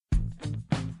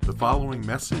The following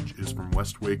message is from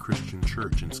Westway Christian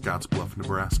Church in Scottsbluff,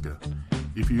 Nebraska.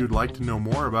 If you'd like to know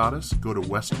more about us, go to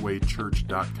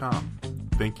westwaychurch.com.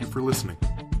 Thank you for listening.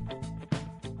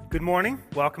 Good morning.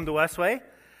 Welcome to Westway.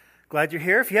 Glad you're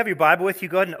here. If you have your Bible with you,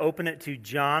 go ahead and open it to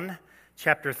John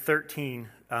chapter 13.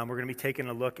 We're going to be taking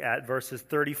a look at verses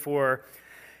 34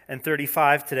 and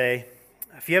 35 today.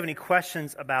 If you have any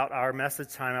questions about our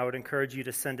message time, I would encourage you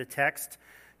to send a text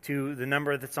to the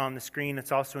number that's on the screen.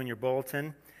 It's also in your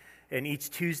bulletin. And each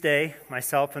Tuesday,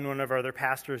 myself and one of our other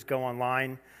pastors go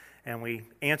online and we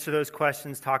answer those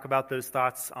questions, talk about those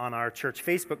thoughts on our church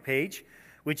Facebook page,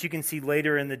 which you can see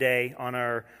later in the day on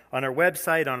our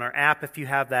website, on our app. If you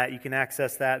have that, you can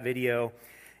access that video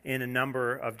in a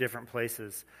number of different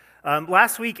places.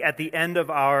 Last week, at the end of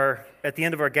our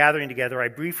gathering together, I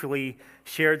briefly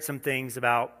shared some things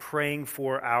about praying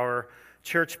for our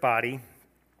church body,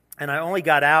 and I only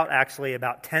got out actually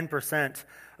about 10%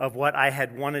 of what I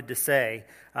had wanted to say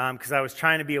because I was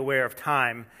trying to be aware of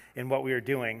time in what we were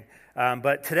doing.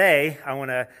 But today, I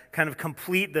want to kind of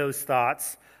complete those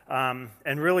thoughts and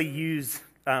really use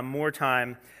more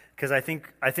time because I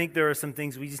think there are some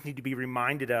things we just need to be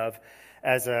reminded of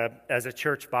as a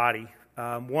church body.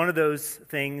 One of those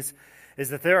things is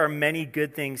that there are many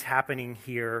good things happening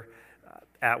here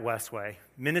at Westway.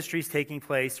 Ministries taking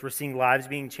place, we're seeing lives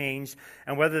being changed,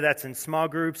 and whether that's in small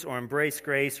groups or Embrace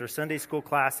Grace or Sunday school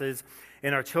classes,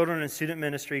 in our children and student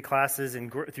ministry classes,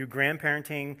 and through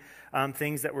grandparenting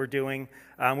things that we're doing,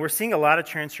 we're seeing a lot of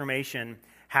transformation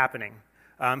happening.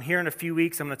 Here in a few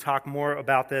weeks, I'm going to talk more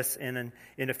about this in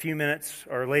a few minutes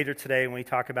or later today when we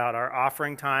talk about our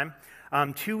offering time.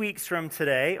 2 weeks from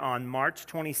today, on March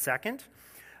 22nd,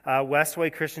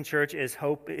 Westway Christian Church is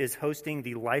hosting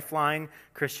the Lifeline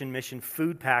Christian Mission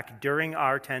Food Pack during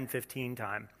our 10:15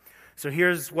 time. So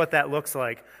here's what that looks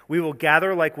like. We will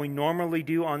gather like we normally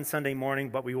do on Sunday morning,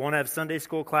 but we won't have Sunday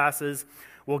school classes.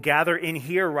 We'll gather in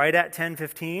here right at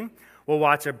 10:15. We'll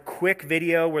watch a quick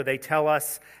video where they tell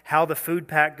us how the food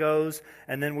pack goes,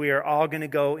 and then we are all going to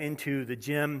go into the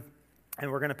gym,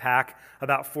 and we're going to pack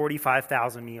about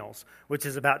 45,000 meals, which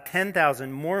is about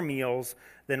 10,000 more meals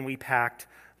than we packed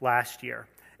last year.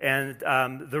 And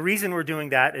the reason we're doing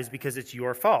that is because it's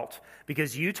your fault,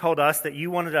 because you told us that you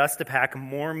wanted us to pack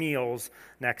more meals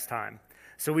next time.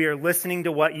 So we are listening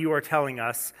to what you are telling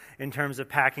us in terms of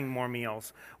packing more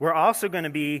meals. We're also going to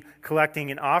be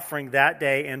collecting an offering that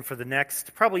day and for the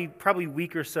next probably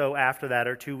week or so after that,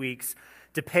 or 2 weeks,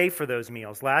 to pay for those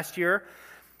meals. Last year,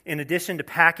 in addition to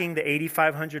packing the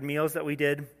 8,500 meals that we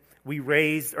did, we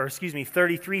raised,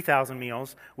 33,000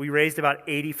 meals, we raised about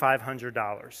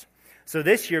 $8,500. So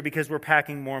this year, because we're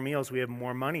packing more meals, we have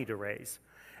more money to raise.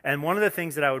 And one of the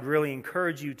things that I would really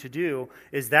encourage you to do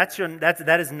is that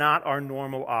is not our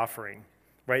normal offering,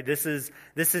 right? This is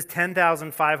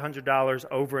 $10,500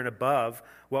 over and above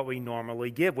what we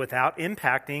normally give without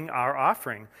impacting our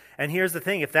offering. And here's the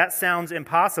thing, if that sounds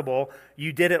impossible,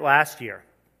 you did it last year.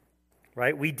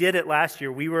 Right? We did it last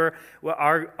year.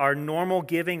 Our normal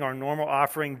giving, our normal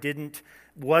offering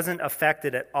wasn't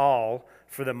affected at all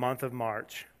for the month of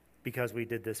March because we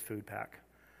did this food pack.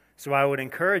 So I would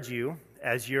encourage you,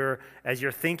 as you're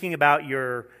thinking about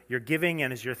your giving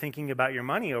and as you're thinking about your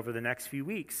money over the next few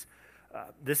weeks,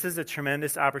 this is a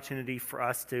tremendous opportunity for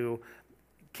us to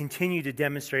continue to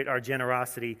demonstrate our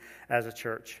generosity as a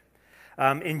church.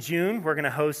 In June, we're going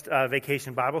to host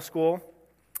Vacation Bible School.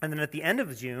 And then at the end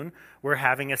of June, we're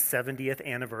having a 70th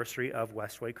anniversary of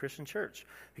Westway Christian Church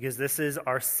because this is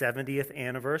our 70th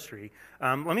anniversary.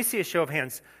 Let me see a show of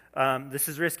hands. This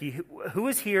is risky. Who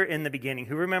was here in the beginning?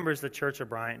 Who remembers the Church of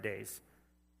Bryant days?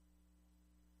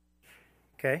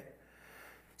 Okay.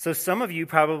 So some of you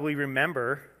probably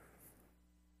remember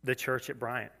the church at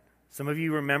Bryant. Some of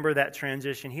you remember that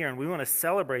transition here, and we want to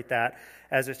celebrate that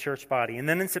as a church body. And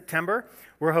then in September,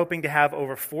 we're hoping to have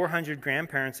over 400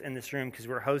 grandparents in this room because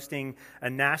we're hosting a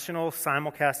national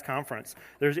simulcast conference.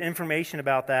 There's information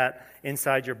about that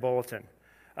inside your bulletin.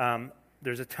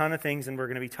 There's a ton of things, and we're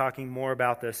going to be talking more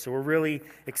about this. So we're really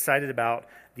excited about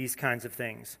these kinds of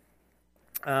things.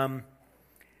 And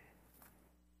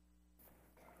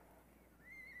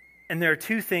there are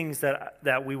two things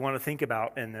that we want to think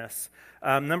about in this.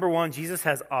 Number one, Jesus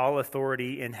has all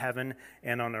authority in heaven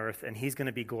and on earth, and he's going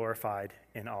to be glorified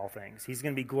in all things. He's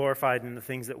going to be glorified in the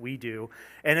things that we do,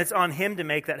 and it's on him to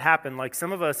make that happen. Like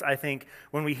some of us, I think,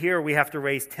 when we hear we have to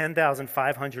raise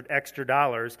 $10,500 extra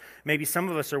dollars, maybe some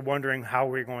of us are wondering how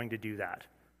we're going to do that.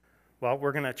 Well,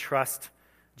 we're going to trust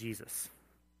Jesus.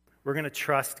 We're going to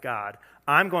trust God.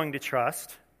 I'm going to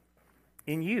trust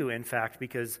in you, in fact,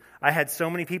 because I had so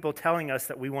many people telling us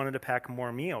that we wanted to pack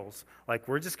more meals. Like,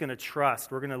 we're just going to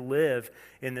trust. We're going to live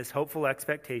in this hopeful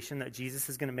expectation that Jesus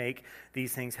is going to make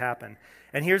these things happen.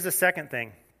 And here's the second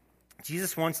thing.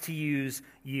 Jesus wants to use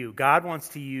you. God wants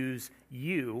to use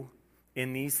you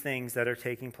in these things that are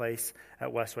taking place at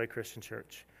Westway Christian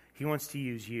Church. He wants to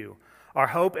use you. Our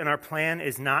hope and our plan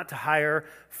is not to hire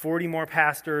 40 more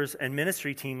pastors and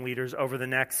ministry team leaders over the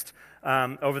next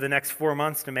 4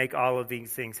 months to make all of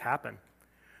these things happen.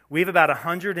 We have about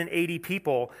 180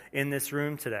 people in this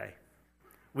room today.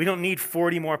 We don't need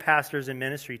 40 more pastors and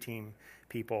ministry team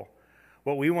people.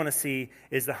 What we want to see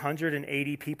is the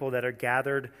 180 people that are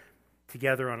gathered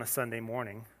together on a Sunday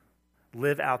morning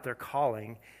live out their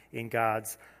calling in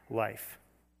God's life.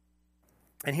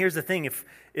 And here's the thing,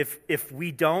 if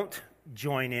we don't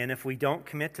join in, if we don't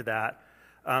commit to that,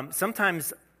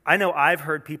 sometimes I know I've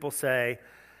heard people say,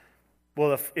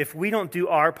 well, if we don't do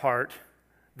our part,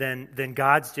 then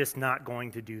God's just not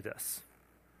going to do this.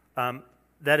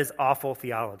 That is awful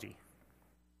theology.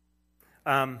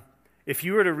 If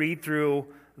you were to read through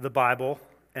the Bible,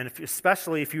 and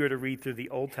especially if you were to read through the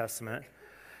Old Testament,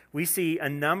 we see a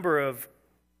number of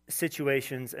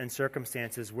situations and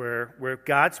circumstances where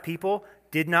God's people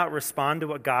did not respond to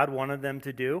what God wanted them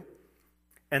to do.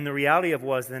 And the reality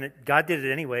God did it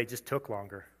anyway, it just took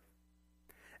longer.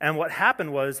 And what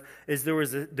happened is there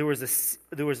was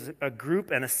a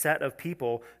group and a set of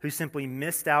people who simply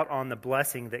missed out on the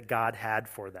blessing that God had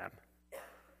for them.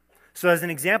 So as an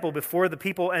example, before the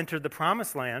people entered the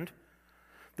promised land,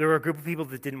 there were a group of people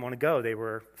that didn't want to go. They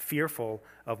were fearful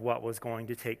of what was going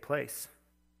to take place.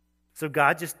 So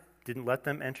God just didn't let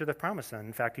them enter the promised land.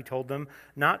 In fact, he told them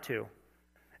not to.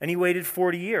 And he waited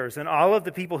 40 years. And all of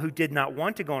the people who did not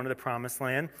want to go into the promised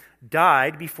land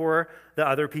died before the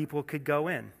other people could go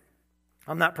in.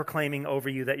 I'm not proclaiming over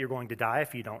you that you're going to die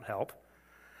if you don't help.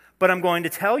 But I'm going to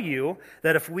tell you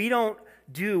that if we don't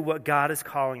do what God is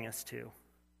calling us to,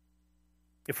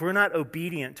 if we're not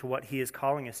obedient to what he is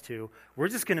calling us to, we're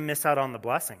just going to miss out on the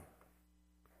blessing.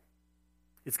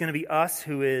 It's going to be us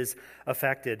who is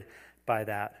affected by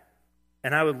that.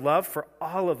 And I would love for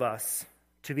all of us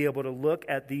to be able to look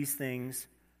at these things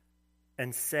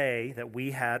and say that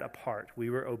we had a part. We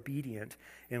were obedient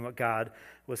in what God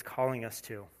was calling us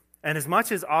to. And as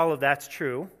much as all of that's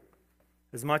true,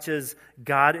 as much as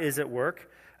God is at work,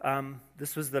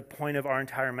 this was the point of our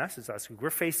entire message last week.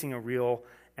 We're facing a real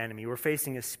enemy. We're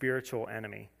facing a spiritual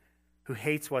enemy who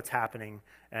hates what's happening,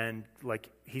 and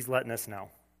he's letting us know.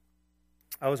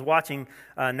 I was watching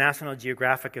National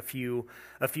Geographic a few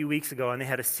weeks ago, and they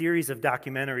had a series of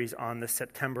documentaries on the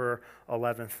September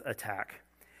 11th attack.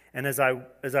 And as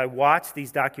I watched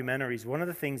these documentaries, one of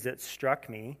the things that struck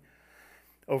me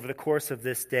over the course of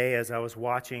this day as I was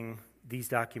watching these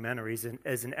documentaries, and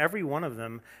as in every one of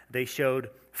them, they showed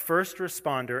first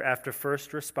responder after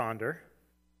first responder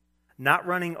not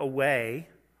running away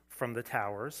from the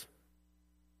towers,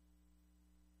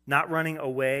 not running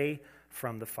away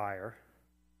from the fire,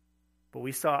 but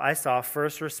I saw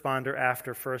first responder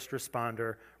after first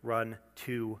responder run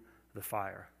to the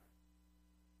fire,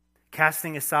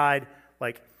 casting aside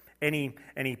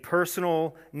any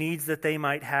personal needs that they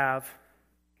might have,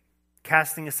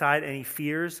 casting aside any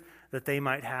fears that they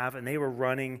might have, and they were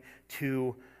running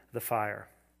to the fire.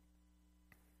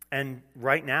 And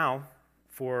right now,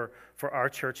 for our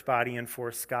church body and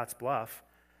for Scotts Bluff,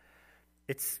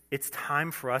 it's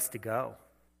time for us to go.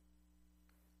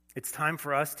 It's time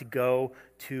for us to go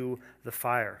to the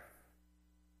fire.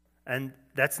 And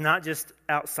that's not just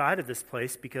outside of this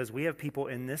place, because we have people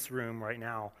in this room right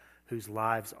now whose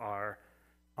lives are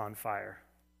on fire,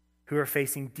 who are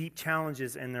facing deep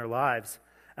challenges in their lives.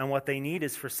 And what they need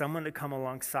is for someone to come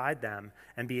alongside them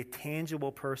and be a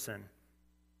tangible person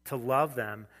to love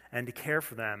them and to care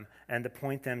for them and to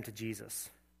point them to Jesus.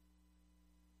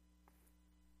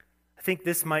 I think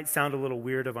this might sound a little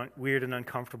weird and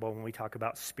uncomfortable when we talk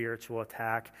about spiritual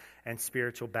attack and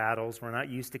spiritual battles. We're not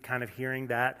used to kind of hearing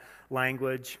that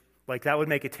language. That would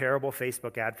make a terrible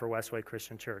Facebook ad for Westway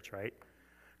Christian Church, right?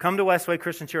 Come to Westway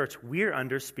Christian Church. We're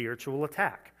under spiritual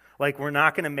attack. We're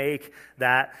not going to make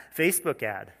that Facebook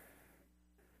ad.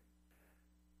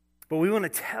 But we want to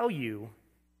tell you,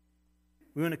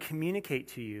 we want to communicate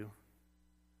to you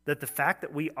that the fact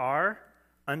that we are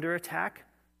under attack,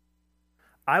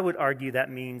 I would argue that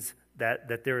means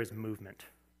that there is movement.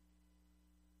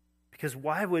 Because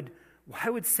why would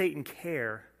Satan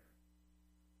care?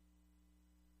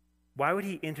 Why would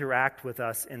he interact with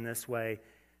us in this way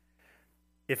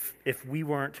if we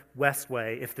weren't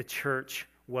Westway, if the church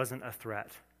wasn't a threat?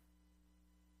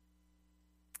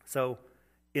 So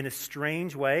in a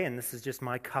strange way, and this is just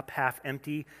my cup half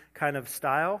empty kind of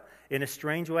style, in a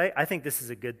strange way, I think this is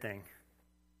a good thing.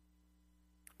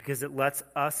 Because it lets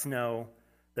us know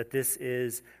that this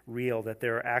is real, that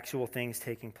there are actual things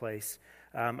taking place.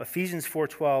 Ephesians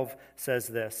 4:12 says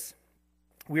this: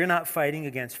 "We are not fighting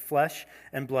against flesh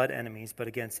and blood enemies, but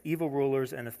against evil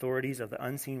rulers and authorities of the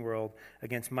unseen world,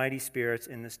 against mighty spirits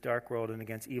in this dark world, and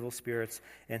against evil spirits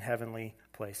in heavenly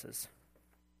places."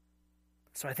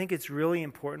 So I think it's really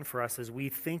important for us as we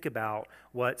think about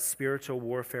what spiritual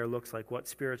warfare looks like, what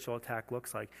spiritual attack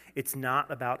looks like. It's not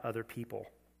about other people.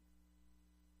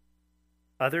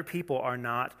 Other people are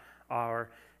not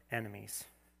our enemies.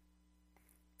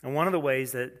 And one of the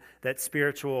ways that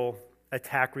spiritual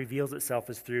attack reveals itself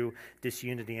is through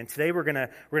disunity. And today we're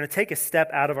gonna take a step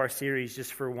out of our series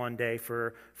just for one day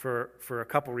for a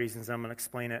couple reasons. I'm gonna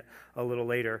explain it a little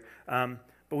later.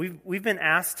 But we've been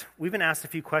asked a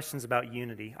few questions about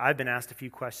unity. I've been asked a few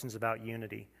questions about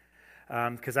unity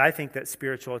because I think that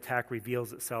spiritual attack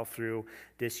reveals itself through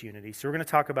disunity. So we're going to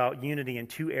talk about unity in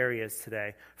two areas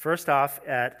today. First off,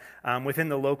 within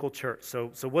the local church.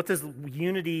 So what does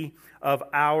unity of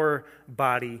our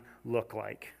body look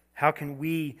like? How can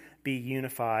we be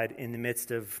unified in the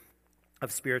midst of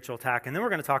spiritual attack? And then we're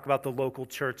going to talk about the local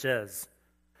churches.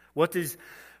 What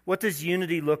does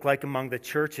unity look like among the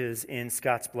churches in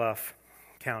Scottsbluff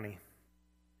County?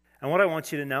 And what I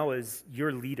want you to know is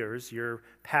your leaders, your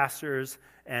pastors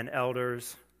and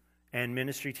elders and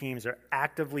ministry teams are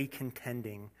actively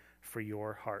contending for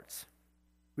your hearts.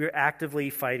 We are actively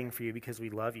fighting for you because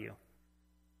we love you.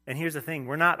 And here's the thing,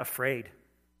 we're not afraid.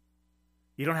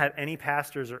 You don't have any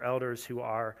pastors or elders who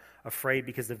are afraid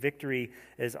because the victory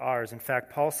is ours. In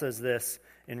fact, Paul says this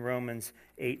in Romans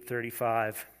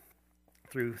 8:35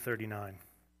 through 39.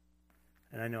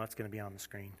 And I know it's going to be on the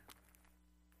screen.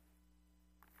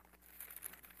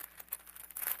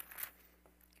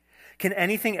 Can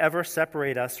anything ever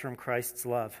separate us from Christ's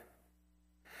love?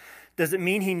 Does it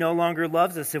mean he no longer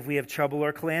loves us if we have trouble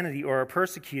or calamity, or are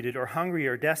persecuted, or hungry,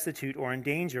 or destitute, or in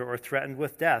danger, or threatened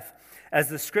with death? As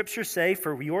the scriptures say,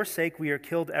 for your sake we are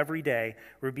killed every day.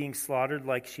 We're being slaughtered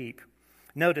like sheep.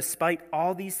 No, despite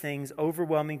all these things,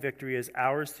 overwhelming victory is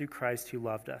ours through Christ who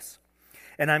loved us.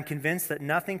 And I'm convinced that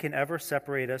nothing can ever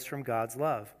separate us from God's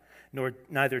love,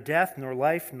 neither death nor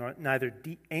life, neither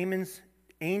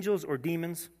angels or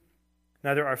demons,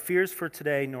 neither our fears for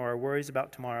today nor our worries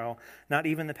about tomorrow, not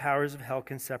even the powers of hell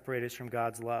can separate us from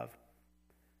God's love.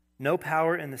 No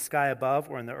power in the sky above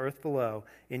or in the earth below,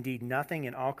 indeed nothing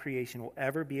in all creation will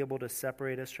ever be able to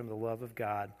separate us from the love of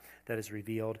God that is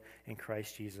revealed in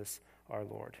Christ Jesus our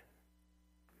Lord.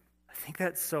 I think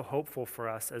that's so hopeful for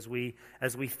us as we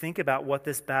think about what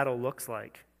this battle looks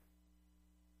like.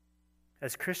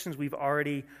 As Christians, we've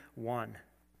already won.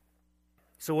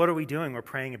 So what are we doing? We're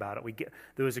praying about it.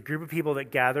 There was a group of people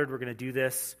that gathered. We're going to do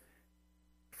this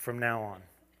from now on.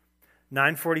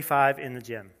 9:45 in the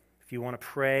gym. If you want to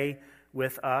pray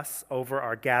with us over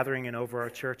our gathering and over our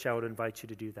church, I would invite you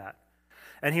to do that.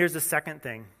 And here's the second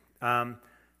thing.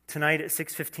 Tonight at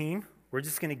 6:15, we're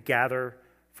just going to gather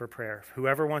for prayer.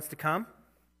 Whoever wants to come,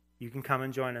 you can come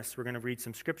and join us. We're going to read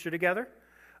some scripture together.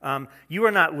 You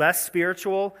are not less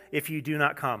spiritual if you do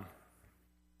not come.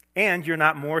 And you're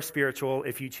not more spiritual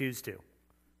if you choose to.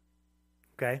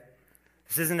 Okay?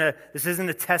 This isn't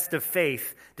a test of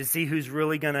faith to see who's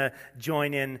really going to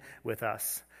join in with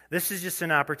us. This is just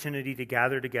an opportunity to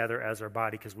gather together as our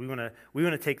body because we want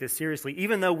to take this seriously.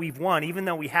 Even though we've won, even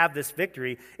though we have this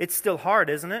victory, it's still hard,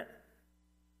 isn't it?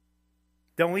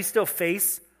 Don't we still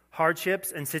face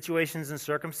hardships and situations and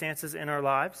circumstances in our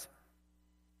lives?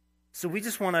 So we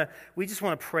just want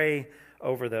to pray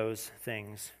over those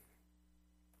things.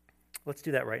 Let's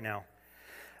do that right now.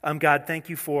 God, thank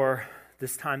you for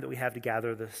this time that we have to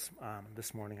gather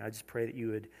this morning. I just pray that you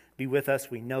would be with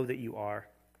us. We know that you are.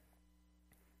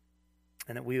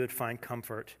 And that we would find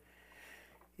comfort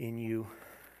in you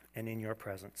and in your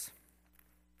presence.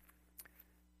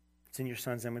 It's in your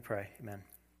Son's name we pray. Amen.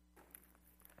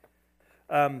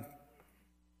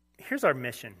 Here's our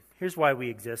mission. Here's why we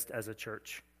exist as a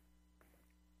church.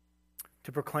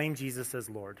 To proclaim Jesus as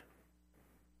Lord.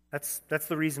 That's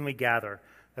the reason we gather.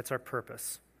 That's our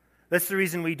purpose. That's the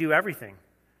reason we do everything,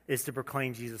 is to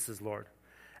proclaim Jesus as Lord.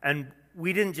 And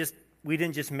we didn't just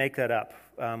make that up.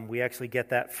 We actually get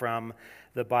that from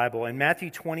the Bible. In Matthew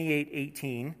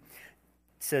 28:18, it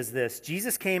says this: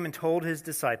 Jesus came and told his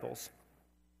disciples,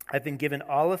 I've been given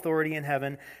all authority in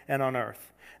heaven and on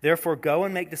earth. Therefore, go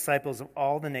and make disciples of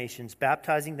all the nations,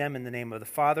 baptizing them in the name of the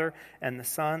Father and the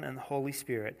Son and the Holy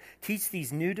Spirit. Teach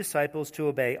these new disciples to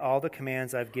obey all the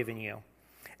commands I've given you.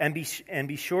 And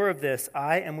be sure of this,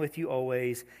 I am with you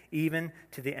always, even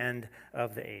to the end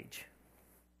of the age.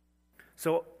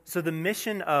 So the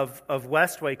mission of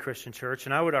Westway Christian Church,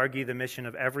 and I would argue the mission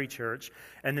of every church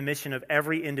and the mission of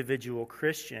every individual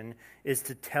Christian, is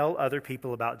to tell other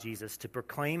people about Jesus, to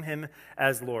proclaim him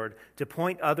as Lord, to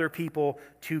point other people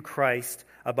to Christ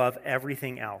above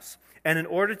everything else. And in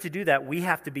order to do that, we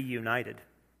have to be united.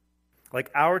 Like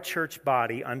our church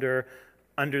body under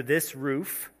this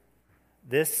roof,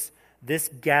 this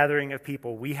gathering of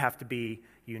people, we have to be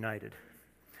united.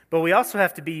 But we also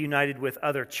have to be united with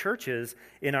other churches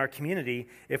in our community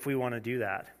if we want to do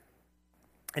that.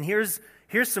 And here's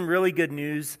some really good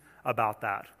news about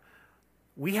that.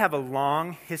 We have a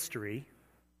long history,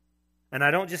 and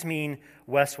I don't just mean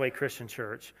Westway Christian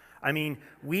Church. I mean,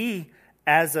 we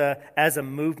as a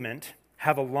movement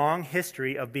have a long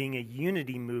history of being a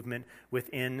unity movement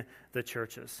within the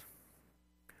churches.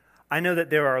 I know that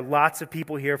there are lots of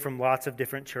people here from lots of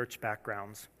different church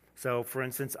backgrounds. So, for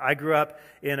instance, I grew up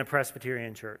in a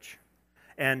Presbyterian church.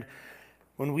 And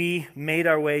when we made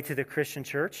our way to the Christian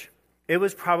church, it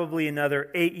was probably another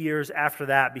 8 years after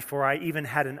that before I even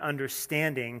had an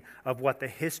understanding of what the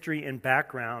history and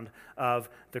background of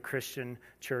the Christian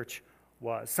church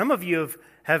was. Some of you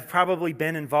have probably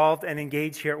been involved and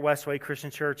engaged here at Westway Christian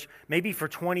Church maybe for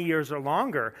 20 years or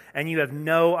longer, and you have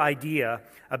no idea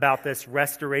about this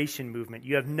restoration movement.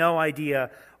 You have no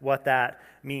idea what that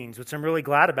means, which I'm really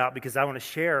glad about because I want to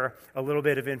share a little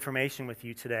bit of information with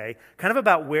you today, kind of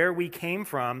about where we came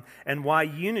from and why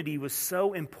unity was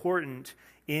so important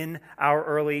in our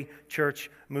early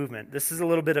church movement. This is a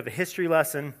little bit of a history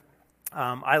lesson.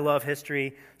 I love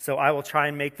history, so I will try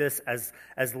and make this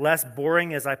as less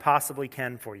boring as I possibly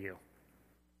can for you.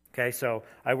 Okay, so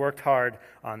I worked hard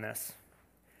on this.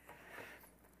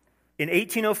 In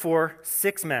 1804,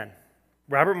 6 men,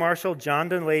 Robert Marshall, John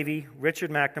Dunleavy,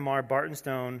 Richard McNamara, Barton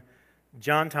Stone,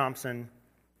 John Thompson,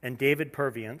 and David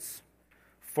Purviance,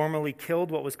 formally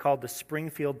killed what was called the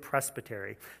Springfield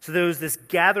Presbytery. So there was this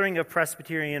gathering of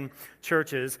Presbyterian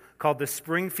churches called the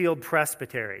Springfield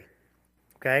Presbytery.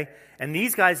 Okay? And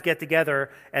these guys get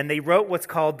together and they wrote what's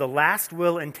called the last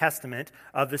will and testament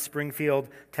of the Springfield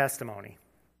Testimony.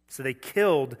 So they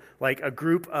killed like a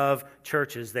group of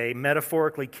churches. They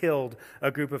metaphorically killed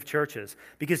a group of churches.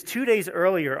 Because 2 days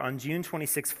earlier, on June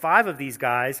 26, 5 of these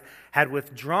guys had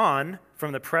withdrawn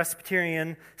from the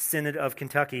Presbyterian Synod of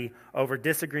Kentucky over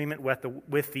disagreement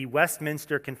with the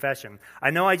Westminster Confession.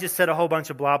 I know I just said a whole bunch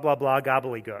of blah, blah, blah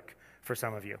gobbledygook for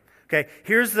some of you. Okay,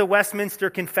 here's the Westminster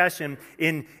Confession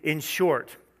in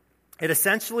short. It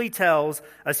essentially tells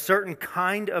a certain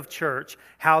kind of church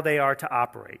how they are to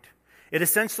operate. It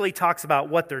essentially talks about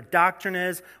what their doctrine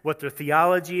is, what their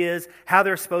theology is, how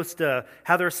they're supposed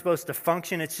to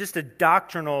function. It's just a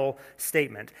doctrinal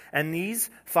statement. And these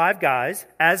 5 guys,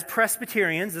 as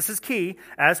Presbyterians, this is key,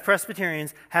 as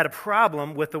Presbyterians, had a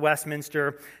problem with the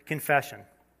Westminster Confession.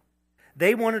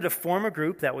 They wanted to form a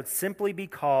group that would simply be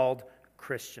called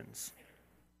Christians.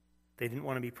 They didn't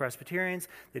want to be Presbyterians.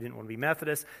 They didn't want to be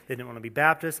Methodists. They didn't want to be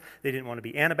Baptists. They didn't want to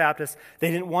be Anabaptists.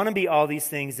 They didn't want to be all these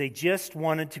things. They just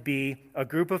wanted to be a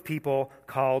group of people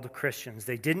called Christians.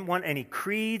 They didn't want any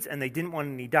creeds and they didn't want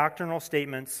any doctrinal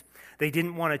statements. They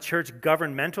didn't want a church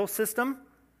governmental system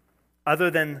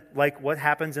other than like what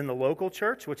happens in the local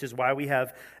church, which is why we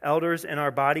have elders in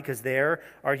our body because they're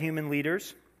our human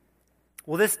leaders.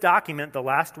 Well, this document, the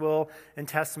last will and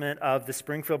testament of the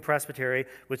Springfield Presbytery,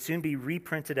 would soon be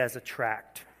reprinted as a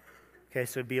tract. Okay,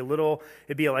 so it'd be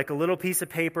like a little piece of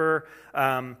paper,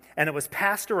 and it was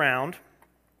passed around,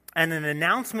 and an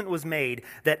announcement was made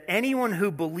that anyone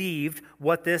who believed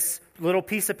what this little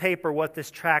piece of paper, what this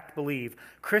tract believed,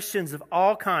 Christians of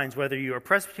all kinds, whether you are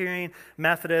Presbyterian,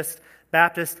 Methodist,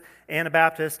 Baptist,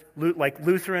 Anabaptist, like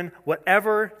Lutheran,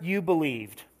 whatever you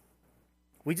believed,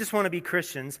 we just want to be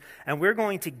Christians, and we're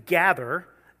going to gather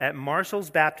at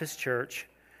Marshall's Baptist Church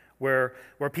where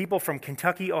people from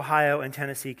Kentucky, Ohio, and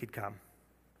Tennessee could come.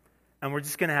 And we're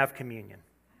just going to have communion.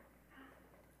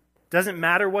 Doesn't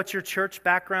matter what your church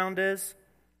background is.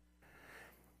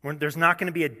 There's not going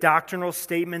to be a doctrinal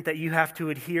statement that you have to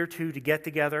adhere to get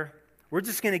together. We're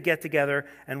just going to get together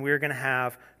and we're going to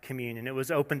have communion. It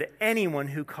was open to anyone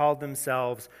who called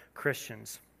themselves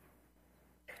Christians.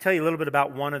 Tell you a little bit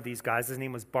about one of these guys. His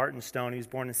name was Barton Stone. He was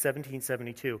born in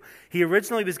 1772. He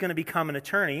originally was going to become an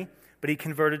attorney, but he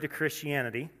converted to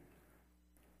Christianity.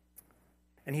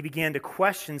 And he began to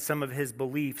question some of his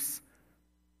beliefs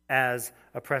as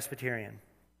a Presbyterian.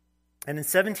 And in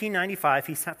 1795,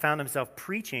 he found himself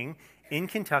preaching in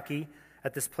Kentucky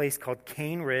at this place called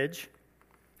Cane Ridge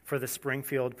for the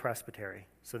Springfield Presbytery.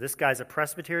 So this guy's a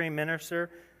Presbyterian minister,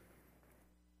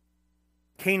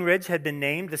 Cane Ridge had been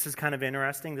named. This is kind of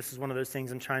interesting. This is one of those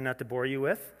things I'm trying not to bore you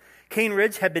with. Cane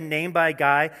Ridge had been named by a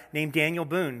guy named Daniel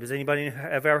Boone. Does anybody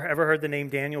have ever heard the name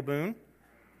Daniel Boone?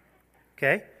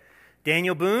 Okay.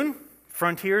 Daniel Boone,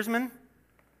 frontiersman,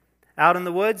 out in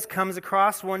the woods, comes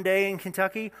across one day in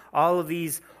Kentucky all of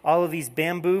these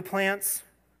bamboo plants.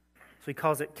 So he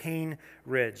calls it Cane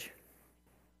Ridge.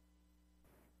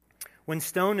 When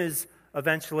Stone is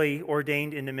eventually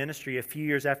ordained into ministry a few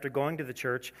years after going to the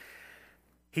church,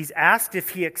 he's asked if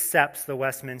he accepts the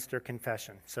Westminster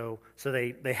Confession. So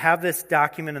they have this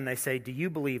document and they say, do you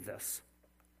believe this?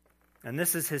 And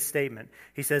this is his statement.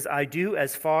 He says, I do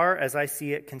as far as I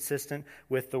see it consistent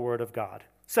with the Word of God.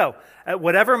 So,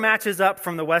 whatever matches up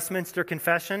from the Westminster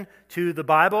Confession to the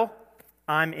Bible,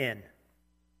 I'm in.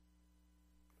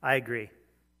 I agree.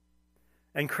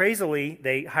 And crazily,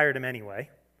 they hired him anyway.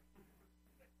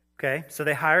 Okay, so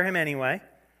they hire him anyway.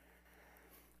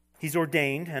 He's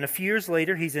ordained, and a few years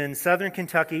later, he's in southern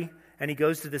Kentucky, and he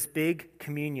goes to this big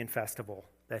communion festival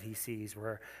that he sees,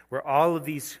 where all of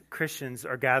these Christians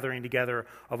are gathering together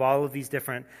of all of these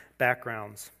different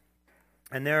backgrounds.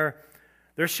 And they're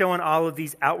showing all of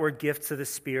these outward gifts of the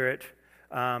Spirit.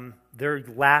 They're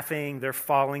laughing, they're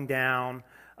falling down,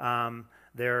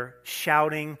 they're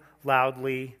shouting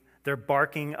loudly, they're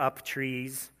barking up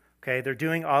trees. Okay, they're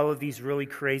doing all of these really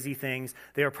crazy things.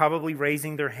 They are probably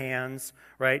raising their hands,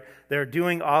 right? They're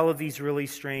doing all of these really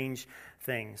strange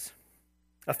things.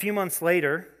 A few months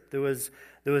later, there was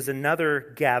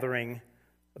another gathering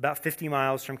about 50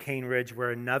 miles from Cane Ridge where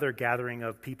another gathering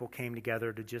of people came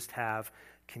together to just have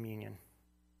communion.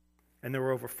 And there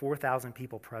were over 4,000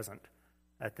 people present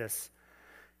at this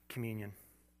communion.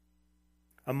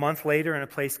 A month later, in a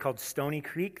place called Stony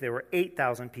Creek, there were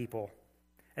 8,000 people.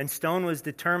 And Stone was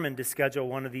determined to schedule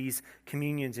one of these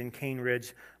communions in Cane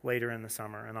Ridge later in the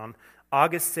summer. And on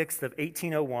August 6th of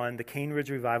 1801, the Cane Ridge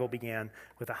Revival began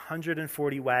with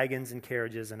 140 wagons and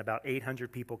carriages and about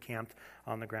 800 people camped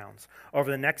on the grounds. Over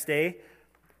the next few days,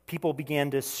 people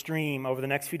began to stream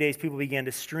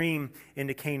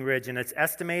into Cane Ridge, and it's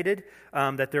estimated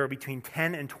that there are between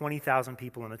 10 and 20,000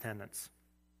 people in attendance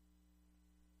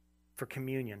for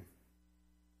communion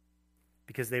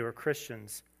because they were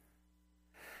Christians.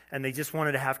 And they just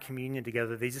wanted to have communion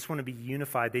together. They just wanted to be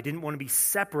unified. They didn't want to be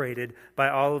separated by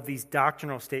all of these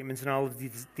doctrinal statements and all of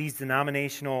these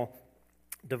denominational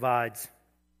divides.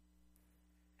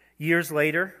 Years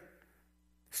later,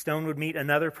 Stone would meet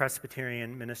another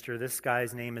Presbyterian minister. This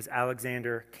guy's name is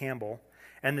Alexander Campbell.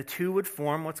 And the two would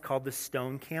form what's called the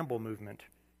Stone-Campbell movement.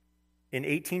 In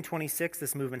 1826,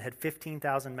 this movement had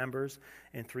 15,000 members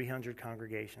and 300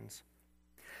 congregations.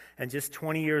 And just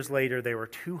 20 years later, there were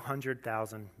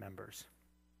 200,000 members.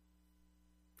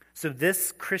 So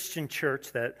this Christian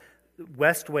church, that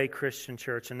Westway Christian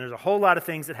Church, and there's a whole lot of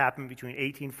things that happened between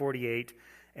 1848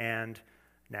 and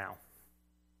now.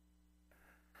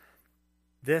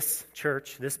 This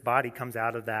church, this body comes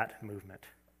out of that movement.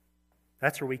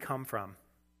 That's where we come from.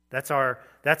 That's our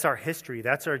history.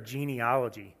 That's our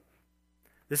genealogy.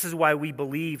 This is why we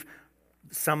believe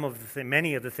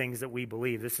many of the things that we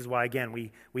believe. This is why, again,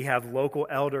 we have local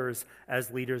elders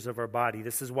as leaders of our body.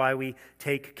 This is why we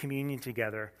take communion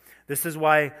together. This is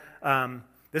why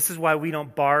we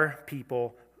don't bar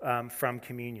people from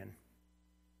communion.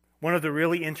 One of the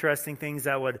really interesting things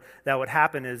that would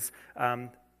happen is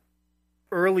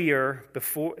earlier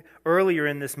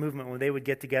in this movement, when they would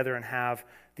get together and have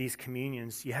these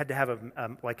communions, you had to have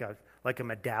a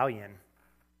medallion.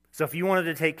 So if you wanted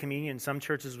to take communion, some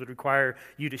churches would require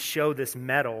you to show this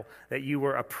medal that you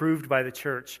were approved by the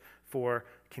church for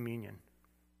communion.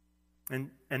 And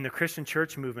the Christian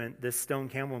church movement, this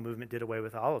Stone-Campbell movement, did away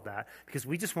with all of that because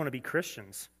we just want to be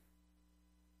Christians.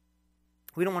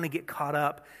 We don't want to get caught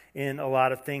up in a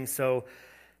lot of things. So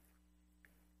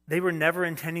they were never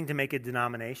intending to make a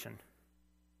denomination.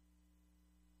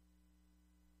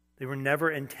 They were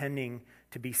never intending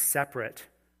to be separate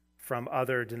from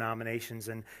other denominations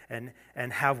and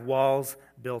have walls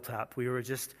built up. We were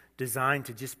just designed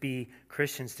to just be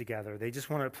Christians together. They just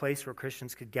wanted a place where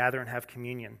Christians could gather and have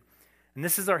communion. And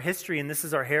this is our history and this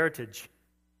is our heritage.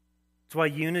 That's why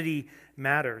unity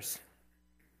matters.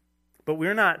 But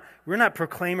we're not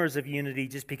proclaimers of unity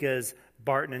just because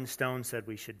Barton and Stone said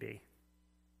we should be.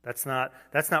 That's not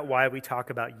why we talk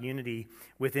about unity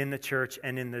within the church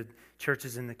and in the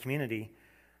churches in the community.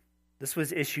 This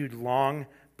was issued long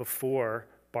before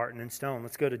Barton and Stone.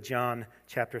 Let's go to John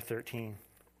chapter 13.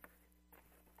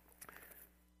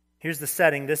 Here's the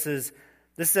setting. This is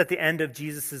at the end of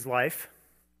Jesus' life.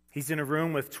 He's in a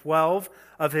room with 12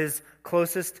 of his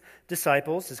closest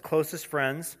disciples, his closest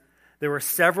friends. There were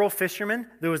several fishermen.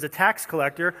 There was a tax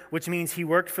collector, which means he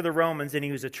worked for the Romans and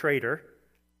he was a traitor.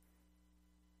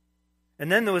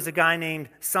 And then there was a guy named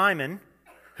Simon,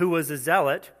 who was a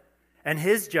zealot, and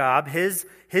his job, his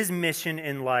mission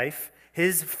in life,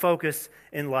 his focus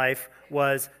in life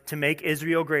was to make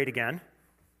Israel great again.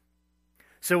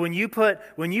 So when you put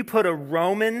a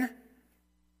Roman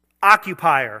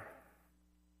occupier,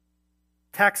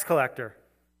 tax collector,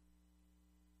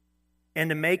 and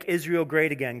to make Israel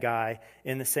great again guy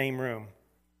in the same room,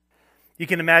 you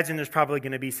can imagine there's probably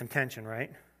going to be some tension,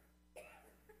 right?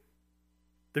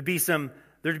 There'd be some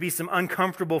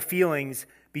uncomfortable feelings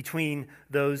between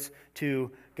those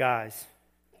two guys.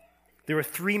 There were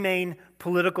three main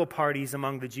political parties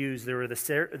among the Jews. There were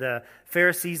the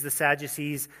Pharisees, the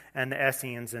Sadducees, and the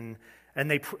Essenes, and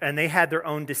they had their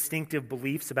own distinctive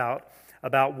beliefs about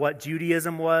what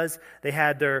Judaism was. They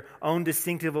had their own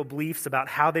distinctive beliefs about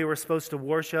how they were supposed to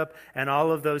worship and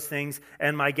all of those things.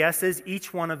 And my guess is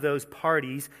each one of those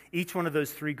parties, each one of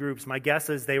those three groups, my guess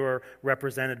is they were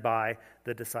represented by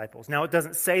the disciples. Now, it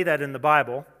doesn't say that in the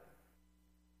Bible,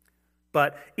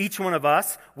 but each one of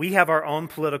us, we have our own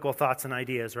political thoughts and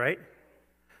ideas, right?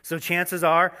 So chances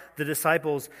are the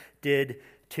disciples did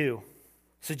too.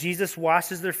 So Jesus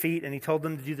washes their feet, and he told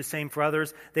them to do the same for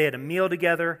others. They had a meal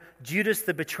together. Judas,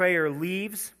 the betrayer,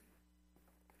 leaves,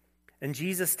 and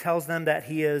Jesus tells them that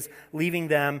he is leaving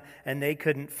them, and they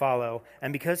couldn't follow.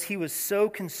 And because he was so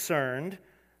concerned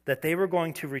that they were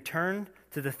going to return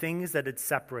to the things that had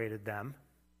separated them,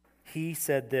 he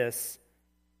said this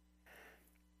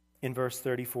in verse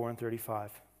 34 and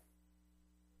 35.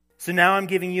 So now I'm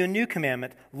giving you a new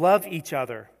commandment. Love each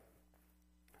other.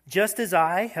 Just as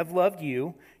I have loved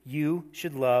you, you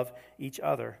should love each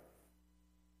other.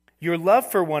 Your love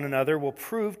for one another will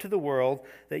prove to the world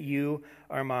that you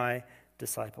are my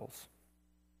disciples.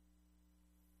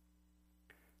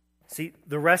 See,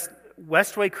 the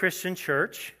Westway Christian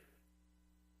Church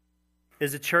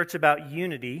is a church about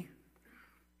unity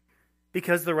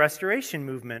because the Restoration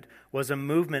Movement was a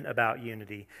movement about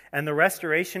unity. And the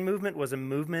Restoration Movement was a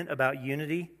movement about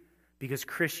unity because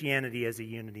Christianity is a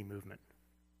unity movement.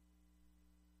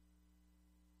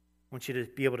 I want you to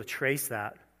be able to trace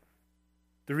that.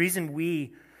 The reason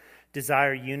we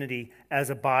desire unity as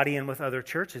a body and with other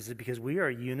churches is because we are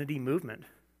a unity movement.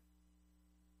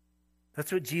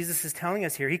 That's what Jesus is telling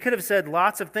us here. He could have said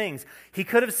lots of things. He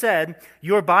could have said,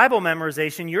 your Bible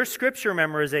memorization, your scripture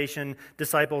memorization,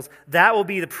 disciples, that will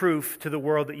be the proof to the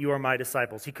world that you are my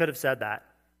disciples. He could have said that.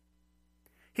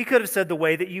 He could have said the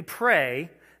way that you pray,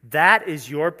 that's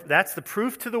the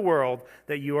proof to the world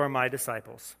that you are my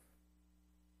disciples.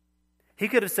 He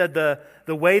could have said the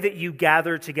way that you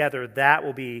gather together, that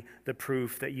will be the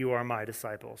proof that you are my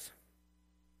disciples.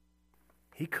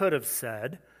 He could have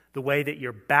said the way that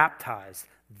you're baptized,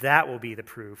 that will be the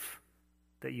proof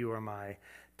that you are my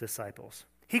disciples.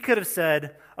 He could have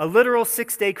said a literal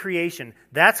 6-day creation,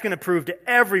 that's going to prove to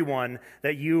everyone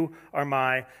that you are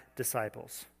my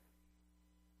disciples.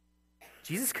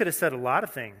 Jesus could have said a lot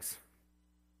of things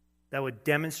that would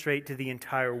demonstrate to the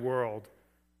entire world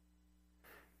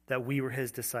that we were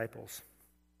his disciples.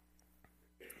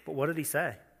 But what did he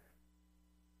say?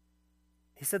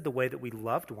 He said the way that we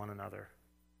loved one another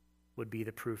would be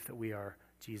the proof that we are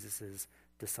Jesus'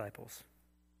 disciples.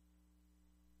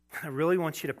 I really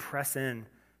want you to press in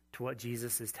to what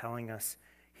Jesus is telling us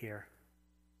here.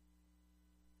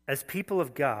 As people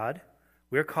of God,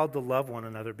 we're called to love one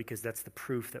another because that's the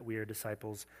proof that we are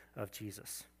disciples of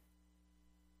Jesus.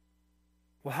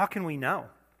 Well, how can we know?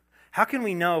 How can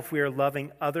we know if we are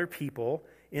loving other people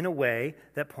in a way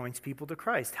that points people to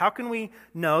Christ? How can we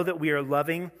know that we are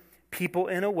loving people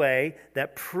in a way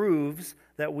that proves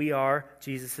that we are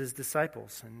Jesus'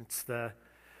 disciples? And it's the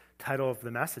title of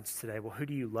the message today. Well, who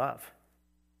do you love?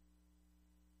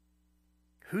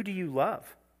 Who do you love?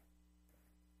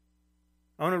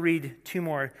 I want to read 2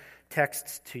 more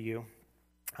texts to you.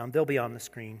 They'll be on the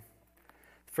screen.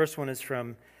 The first one is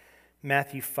from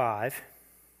Matthew 5,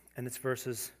 and it's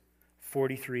verses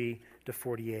 43 to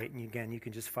 48. And again, you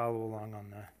can just follow along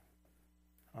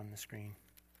on the screen.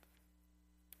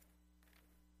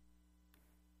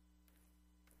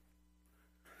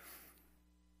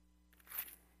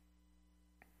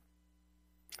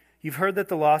 You've heard that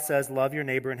the law says, love your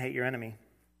neighbor and hate your enemy.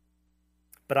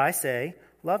 But I say,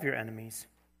 love your enemies.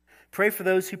 Pray for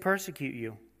those who persecute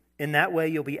you. In that way,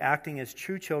 you'll be acting as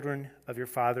true children of your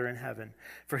Father in heaven.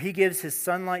 For he gives his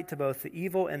sunlight to both the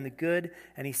evil and the good,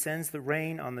 and he sends the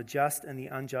rain on the just and the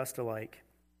unjust alike.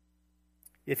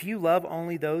 If you love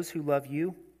only those who love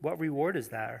you, what reward is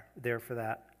there for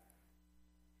that?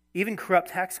 Even corrupt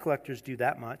tax collectors do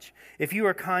that much. If you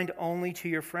are kind only to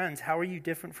your friends, how are you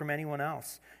different from anyone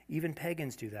else? Even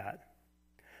pagans do that.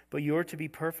 But you are to be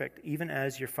perfect, even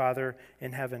as your Father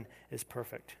in heaven is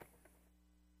perfect.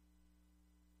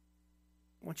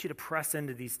 I want you to press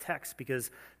into these texts because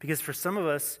for some of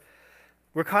us,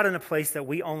 we're caught in a place that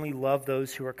we only love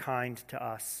those who are kind to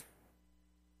us.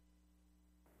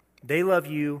 They love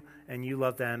you, and you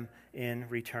love them in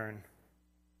return.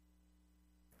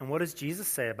 And what does Jesus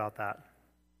say about that?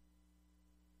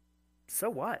 So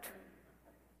what?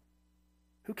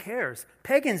 Who cares?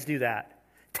 Pagans do that.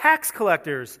 Tax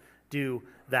collectors do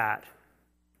that.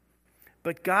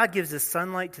 But God gives His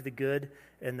sunlight to the good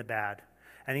and the bad.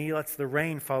 And He lets the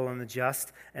rain fall on the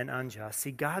just and unjust.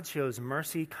 See, God shows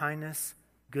mercy, kindness,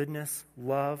 goodness,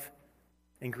 love,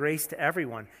 and grace to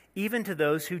everyone, even to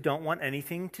those who don't want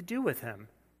anything to do with Him.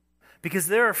 Because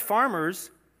there are farmers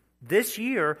this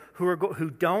year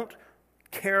who don't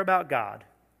care about God.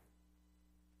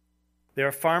 There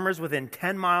are farmers within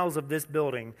 10 miles of this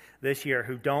building this year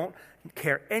who don't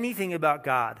care anything about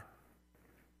God.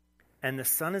 And the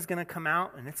sun is going to come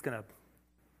out and it's going to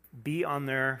be on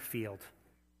their field.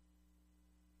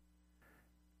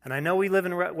 And I know we live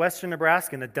in western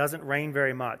Nebraska and it doesn't rain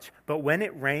very much. But when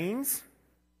it rains,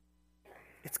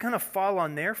 it's going to fall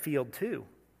on their field too.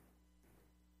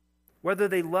 Whether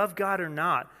they love God or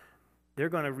not, they're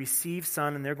going to receive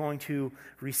sun and they're going to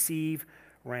receive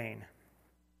rain.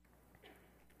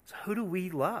 So who do we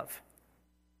love?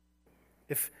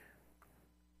 If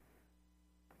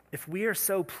we are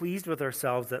so pleased with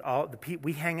ourselves that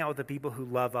we hang out with the people who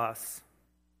love us,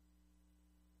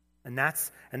 and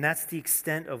that's the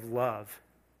extent of love,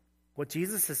 what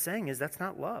Jesus is saying is that's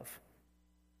not love.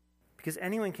 Because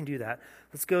anyone can do that.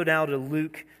 Let's go now to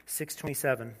Luke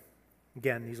 6:27.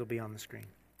 Again, these will be on the screen.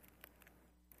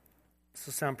 This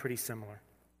will sound pretty similar.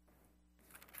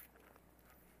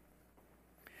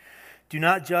 Do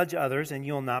not judge others, and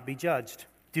you will not be judged.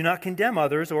 Do not condemn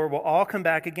others, or it will all come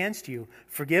back against you.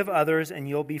 Forgive others, and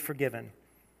you'll be forgiven.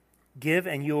 Give,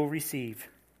 and you will receive.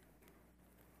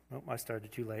 Oh, I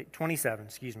started too late. 27,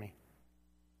 excuse me.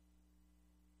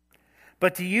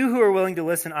 But to you who are willing to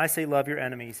listen, I say love your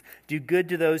enemies. Do good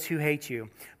to those who hate you.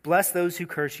 Bless those who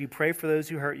curse you. Pray for those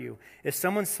who hurt you. If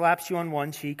someone slaps you on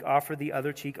one cheek, offer the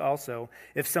other cheek also.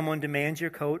 If someone demands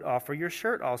your coat, offer your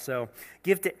shirt also.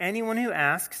 Give to anyone who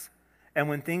asks, and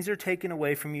when things are taken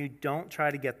away from you, don't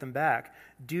try to get them back.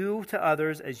 Do to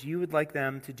others as you would like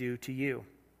them to do to you.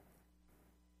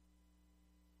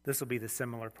 This will be the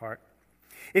similar part.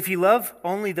 If you love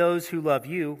only those who love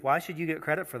you, why should you get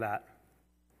credit for that?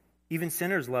 Even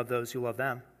sinners love those who love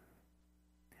them.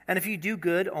 And if you do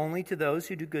good only to those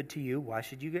who do good to you, why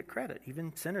should you get credit?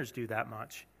 Even sinners do that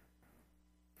much.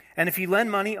 And if you lend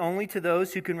money only to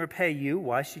those who can repay you,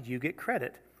 why should you get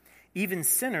credit? Even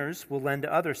sinners will lend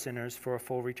to other sinners for a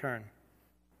full return.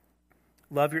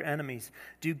 Love your enemies.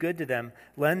 Do good to them.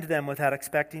 Lend them without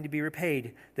expecting to be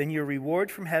repaid. Then your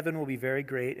reward from heaven will be very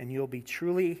great, and you'll be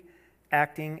truly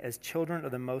acting as children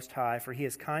of the Most High, for He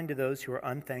is kind to those who are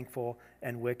unthankful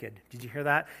and wicked. Did you hear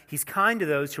that? He's kind to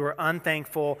those who are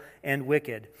unthankful and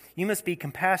wicked. You must be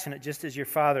compassionate just as your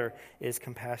Father is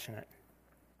compassionate.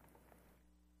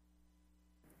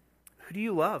 Who do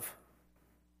you love?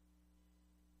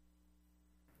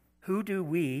 Who do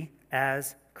we,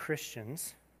 as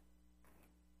Christians,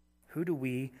 who do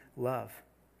we love?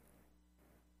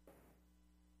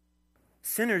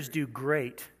 Sinners do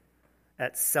great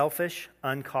at selfish,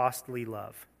 uncostly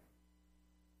love.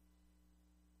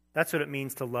 That's what it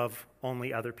means to love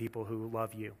only other people who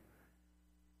love you,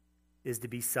 is to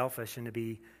be selfish and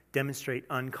to demonstrate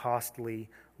uncostly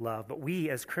love. But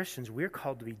we, as Christians, we're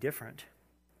called to be different.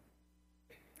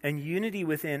 And unity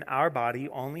within our body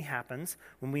only happens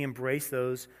when we embrace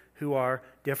those who are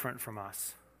different from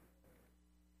us.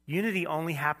 Unity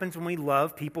only happens when we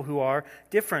love people who are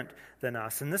different than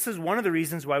us. And this is one of the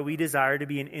reasons why we desire to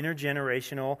be an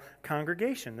intergenerational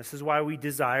congregation. This is why we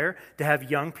desire to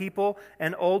have young people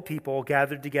and old people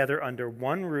gathered together under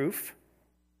one roof,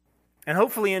 and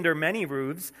hopefully under many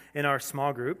roofs in our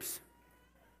small groups.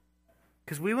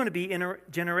 Because we want to be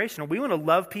intergenerational. We want to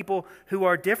love people who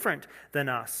are different than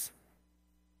us.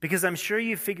 Because I'm sure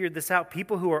you've figured this out.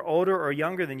 People who are older or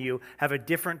younger than you have a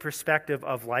different perspective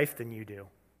of life than you do.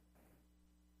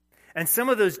 And some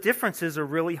of those differences are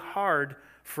really hard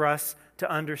for us to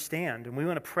understand. And we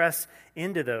want to press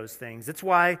into those things. It's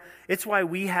why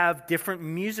we have different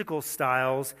musical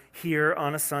styles here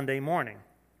on a Sunday morning.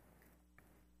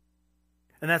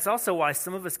 And that's also why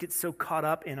some of us get so caught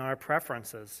up in our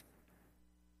preferences.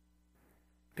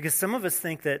 Because some of us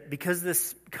think that because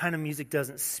this kind of music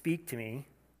doesn't speak to me,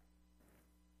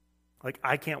 Like,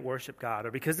 I can't worship God,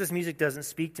 or because this music doesn't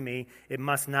speak to me, it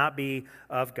must not be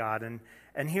of God.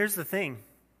 And here's the thing.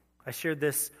 I shared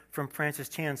this from Francis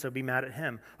Chan, so be mad at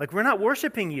him. Like, we're not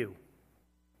worshiping you.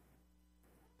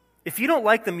 If you don't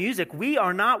like the music, we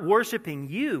are not worshiping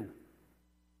you.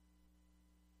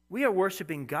 We are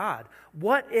worshiping God.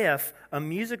 What if a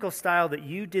musical style that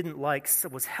you didn't like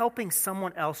was helping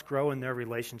someone else grow in their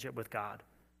relationship with God?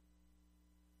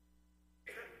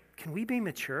 Can we be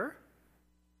mature?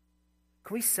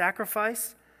 Can we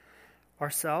sacrifice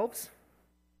ourselves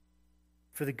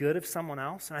for the good of someone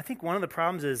else? And I think one of the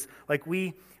problems is, like,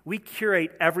 we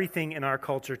curate everything in our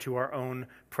culture to our own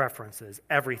preferences.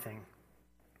 Everything.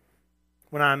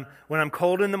 When I'm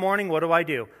cold in the morning, what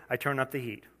do? I turn up the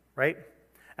heat, right?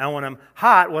 And when I'm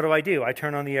hot, what do? I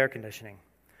turn on the air conditioning.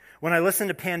 When I listen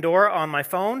to Pandora on my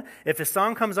phone, if a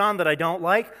song comes on that I don't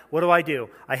like, what do?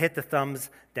 I hit the thumbs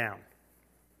down.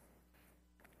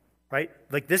 Right?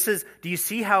 Like, do you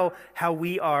see how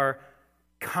we are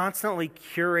constantly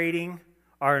curating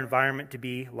our environment to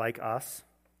be like us?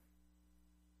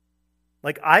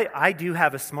 Like, I do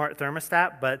have a smart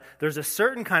thermostat, but there's a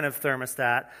certain kind of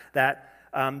thermostat that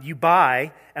you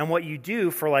buy, and what you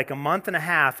do for like a month and a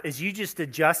half is you just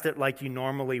adjust it like you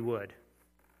normally would.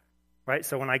 Right?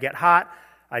 So when I get hot,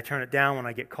 I turn it down. When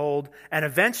I get cold, and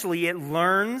eventually it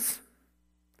learns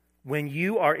when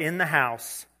you are in the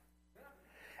house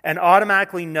and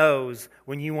automatically knows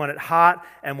when you want it hot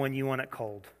and when you want it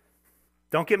cold.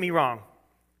 Don't get me wrong,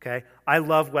 okay? I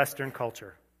love Western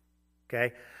culture,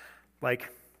 okay? Like,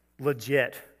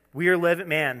 legit.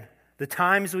 The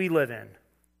times we live in.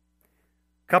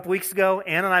 A couple weeks ago,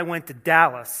 Ann and I went to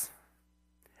Dallas,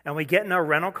 and we get in our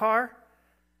rental car,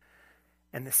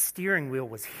 and the steering wheel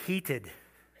was heated.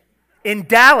 In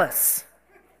Dallas!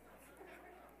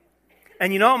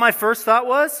 And you know what my first thought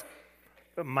was?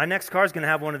 My next car is going to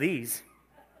have one of these.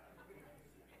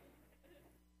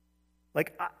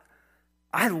 Like,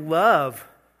 I love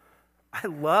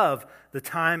the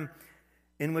time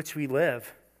in which we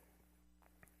live.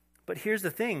 But here's the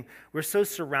thing. We're so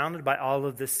surrounded by all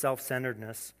of this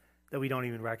self-centeredness that we don't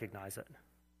even recognize it.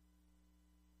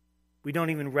 We don't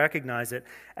even recognize it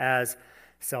as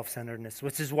self-centeredness,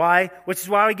 which is why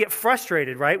we get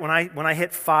frustrated, right? When I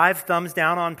hit 5 thumbs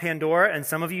down on Pandora, and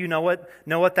some of you know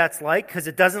what that's like, because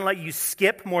it doesn't let you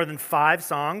skip more than 5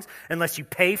 songs unless you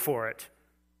pay for it.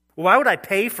 Well, why would I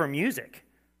pay for music?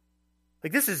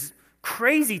 Like, this is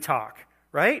crazy talk,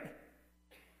 right?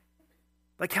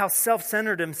 Like how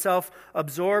self-centered and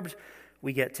self-absorbed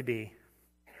we get to be.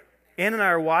 Ann and I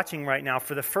are watching right now,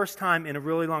 for the first time in a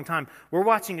really long time, we're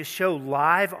watching a show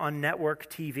live on network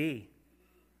TV.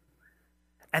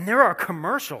 And there are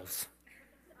commercials.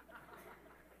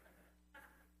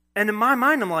 And in my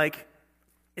mind, I'm like,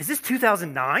 is this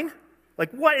 2009?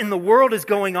 Like, what in the world is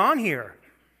going on here?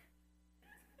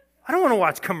 I don't want to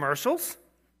watch commercials.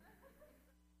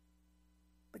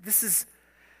 Like, it's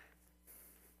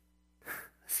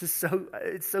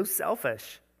so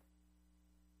selfish.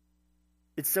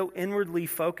 It's so inwardly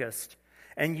focused.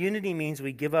 And unity means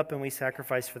we give up and we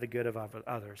sacrifice for the good of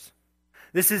others.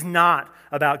 This is not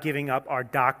about giving up our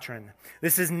doctrine.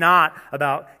 This is not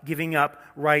about giving up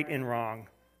right and wrong.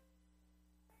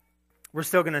 We're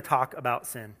still going to talk about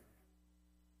sin.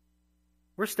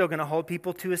 We're still going to hold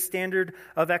people to a standard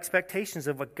of expectations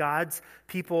of what God's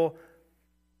people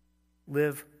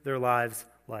live their lives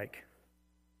like.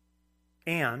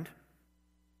 And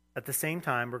at the same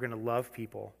time, we're going to love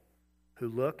people who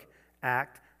look,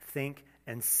 act, think,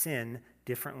 and sin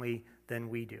differently than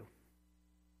we do.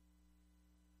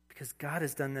 Because God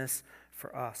has done this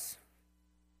for us.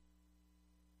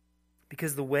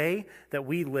 Because the way that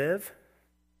we live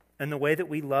and the way that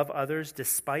we love others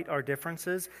despite our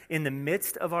differences, in the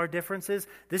midst of our differences,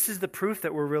 this is the proof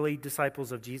that we're really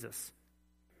disciples of Jesus.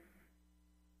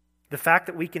 The fact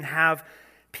that we can have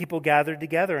people gathered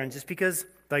together, and just because,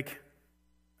 like,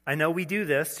 I know we do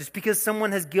this, just because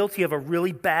someone is guilty of a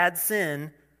really bad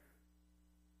sin,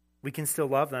 we can still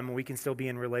love them, and we can still be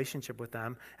in relationship with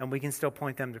them, and we can still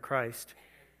point them to Christ.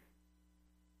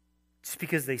 Just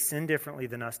because they sin differently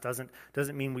than us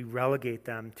doesn't mean we relegate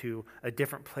them to a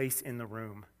different place in the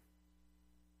room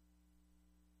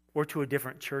or to a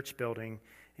different church building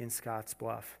in Scotts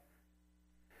Bluff.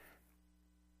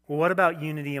 Well, what about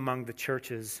unity among the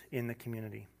churches in the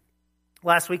community?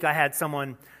 Last week I had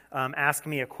someone ask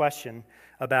me a question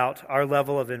about our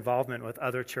level of involvement with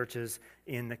other churches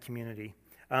in the community.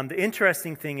 The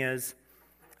interesting thing is,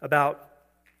 about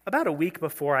a week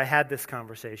before I had this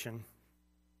conversation,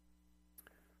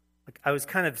 I was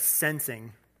kind of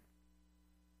sensing,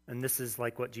 and this is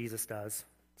like what Jesus does,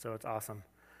 so it's awesome.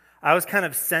 I was kind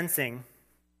of sensing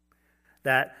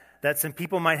that some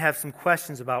people might have some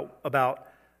questions about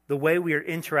the way we are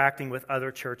interacting with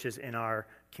other churches in our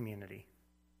community.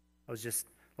 I was just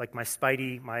like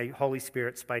my Holy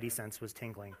Spirit spidey sense was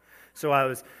tingling. So I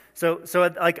was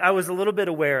a little bit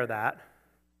aware of that.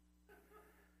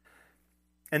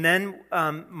 And then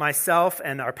myself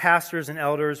and our pastors and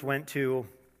elders went to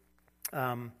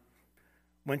an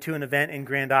event in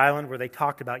Grand Island where they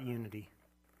talked about unity.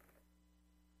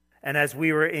 And as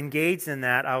we were engaged in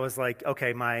that, I was like,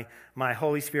 okay, my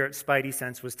Holy Spirit spidey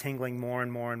sense was tingling more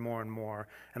and more and more and more.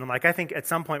 And I'm like, I think at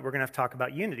some point we're going to have to talk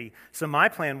about unity. So my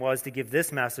plan was to give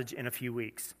this message in a few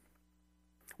weeks.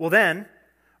 Well then,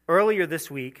 earlier this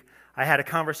week, I had a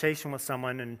conversation with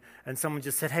someone, and someone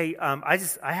just said, hey, I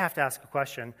have to ask a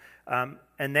question.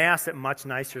 And they asked it much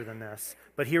nicer than this.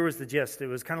 But here was the gist. It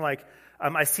was kind of like,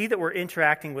 I see that we're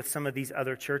interacting with some of these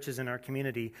other churches in our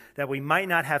community that we might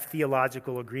not have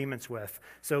theological agreements with.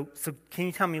 So can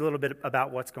you tell me a little bit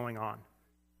about what's going on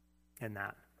in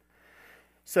that?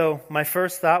 So my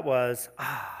first thought was,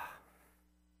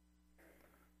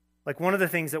 like one of the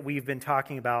things that we've been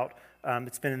talking about,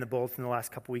 it's been in the bulletin the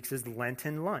last couple weeks, is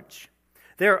Lenten lunch.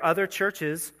 There are other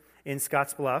churches in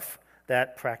Scottsbluff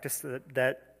that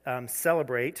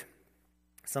celebrate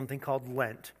something called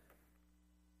Lent.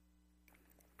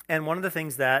 And one of the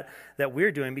things that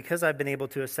we're doing, because I've been able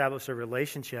to establish a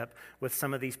relationship with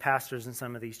some of these pastors and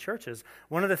some of these churches,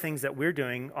 one of the things that we're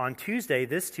doing on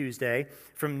this Tuesday,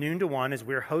 from noon to 1, is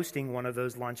we're hosting one of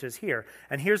those lunches here.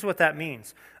 And here's what that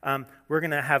means. We're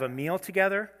going to have a meal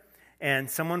together, and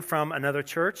someone from another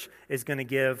church is going to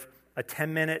give a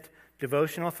 10-minute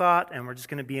devotional thought, and we're just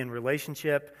going to be in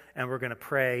relationship, and we're going to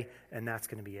pray, and that's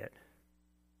going to be it.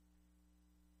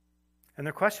 And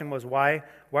their question was, why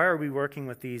are we working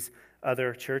with these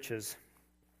other churches?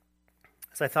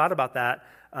 As I thought about that,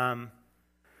 I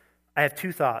have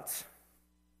two thoughts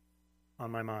on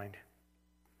my mind.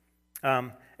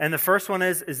 And the first one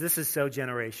is this is so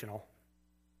generational.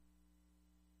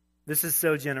 This is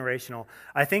so generational.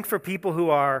 I think for people who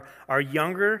are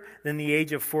younger than the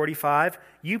age of 45,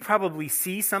 you probably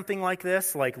see something like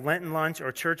this, like Lenten lunch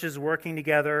or churches working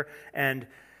together, and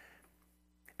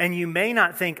you may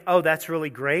not think, oh, that's really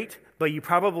great, but you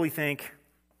probably think,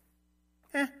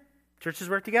 churches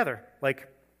work together. Like,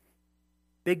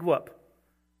 big whoop.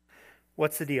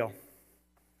 What's the deal?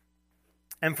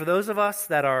 And for those of us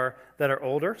that are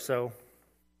older, so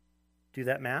do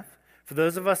that math. For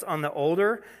those of us on the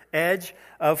older edge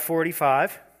of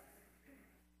 45,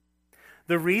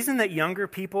 the reason that younger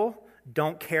people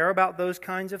don't care about those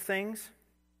kinds of things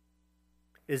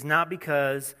is not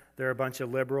because they're a bunch of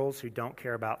liberals who don't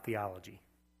care about theology.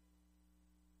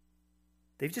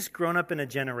 They've just grown up in a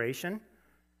generation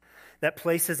that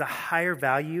places a higher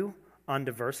value on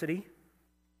diversity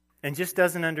and just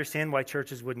doesn't understand why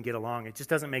churches wouldn't get along. It just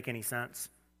doesn't make any sense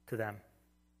to them.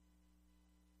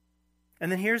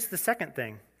 And then here's the second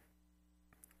thing.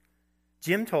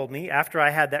 Jim told me, after I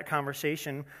had that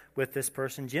conversation with this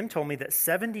person, Jim told me that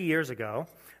 70 years ago,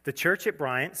 the church at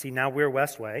Bryant, see, now we're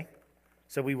Westway,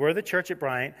 so we were the church at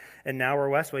Bryant, and now we're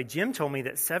Westway. Jim told me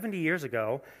that 70 years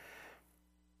ago,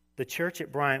 the church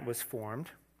at Bryant was formed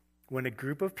when a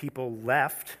group of people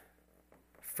left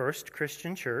First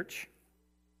Christian Church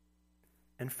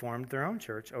and formed their own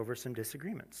church over some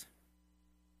disagreements.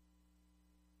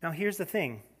 Now, here's the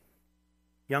thing.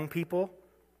 Young people,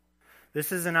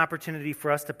 this is an opportunity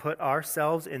for us to put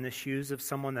ourselves in the shoes of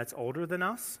someone that's older than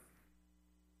us.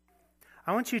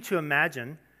 I want you to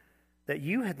imagine that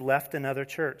you had left another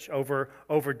church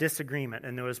over disagreement,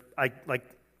 and there was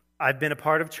I've been a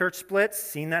part of church splits,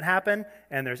 seen that happen,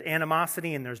 and there's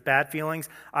animosity and there's bad feelings.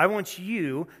 I want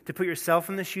you to put yourself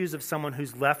in the shoes of someone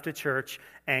who's left a church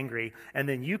angry, and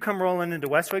then you come rolling into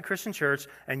Westway Christian Church,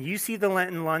 and you see the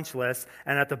Lenten lunch list,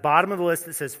 and at the bottom of the list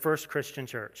it says First Christian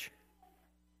Church.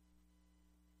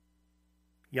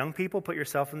 Young people, put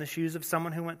yourself in the shoes of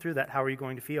someone who went through that. How are you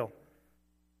going to feel?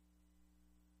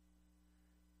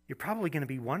 You're probably going to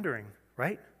be wondering,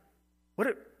 right? What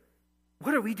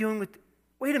are we doing with...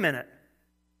 Wait a minute.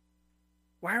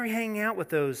 Why are we hanging out with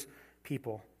those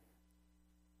people?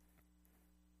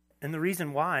 And the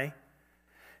reason why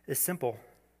is simple.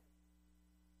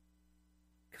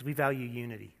 Because we value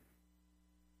unity.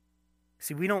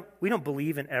 See, we don't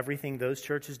believe in everything those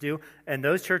churches do, and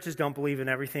those churches don't believe in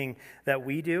everything that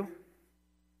we do.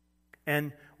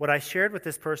 And what I shared with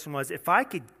this person was, if I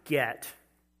could get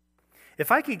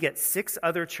 6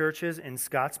 other churches in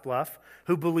Scottsbluff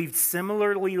who believed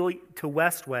similarly to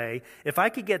Westway, if I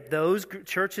could get those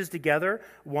churches together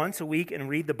once a week and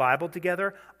read the Bible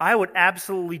together, I would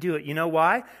absolutely do it. You know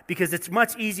why? Because it's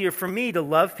much easier for me to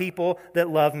love people that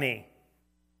love me.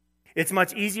 It's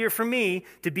much easier for me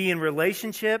to be in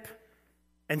relationship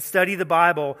and study the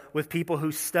Bible with people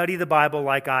who study the Bible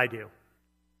like I do.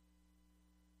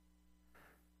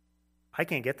 I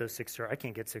can't get six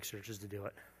churches to do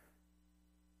it.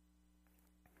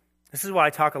 This is why I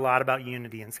talk a lot about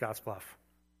unity in Scottsbluff.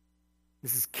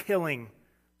 This is killing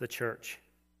the church.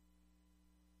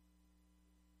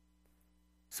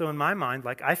 So in my mind,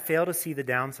 I fail to see the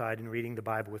downside in reading the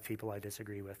Bible with people I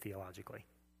disagree with theologically.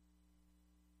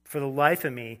 For the life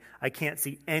of me, I can't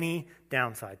see any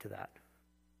downside to that.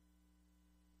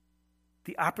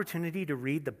 The opportunity to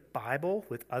read the Bible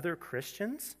with other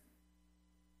Christians?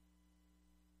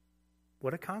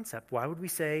 What a concept. Why would we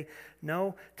say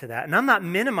no to that? And I'm not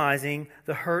minimizing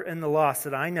the hurt and the loss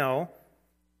that I know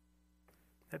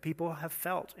that people have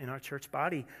felt in our church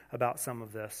body about some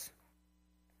of this.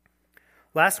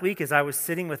 Last week, as I was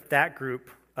sitting with that group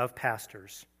of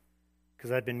pastors,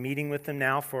 because I've been meeting with them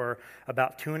now for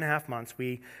about 2.5 months,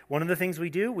 one of the things we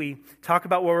do, we talk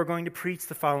about what we're going to preach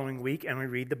the following week, and we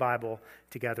read the Bible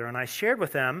together. And I shared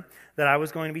with them that I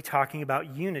was going to be talking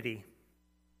about unity.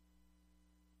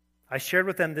 I shared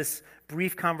with them this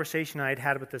brief conversation I had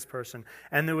had with this person,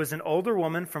 and there was an older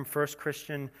woman from First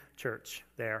Christian Church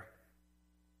there.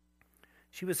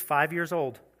 She was 5 years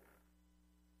old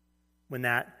when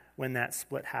that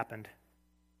split happened.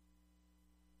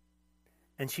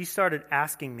 And she started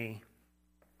asking me,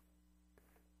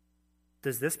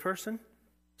 does this person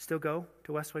still go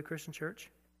to Westway Christian Church?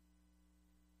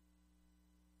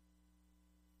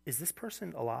 Is this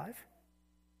person alive?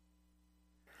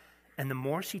 And the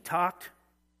more she talked,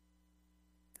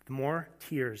 the more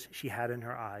tears she had in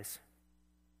her eyes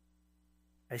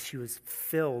as she was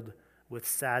filled with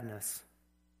sadness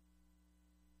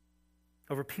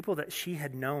over people that she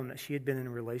had known, that she had been in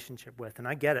a relationship with. And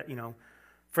I get it,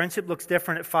 friendship looks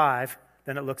different at 5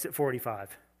 than it looks at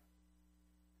 45.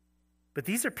 But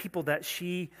these are people that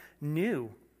she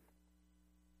knew.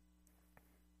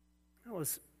 That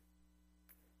was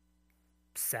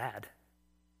sad.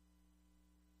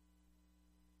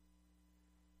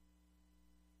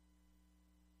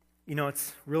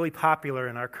 It's really popular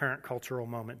in our current cultural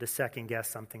moment to second guess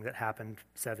something that happened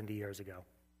 70 years ago.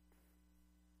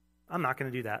 I'm not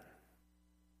going to do that.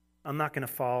 I'm not going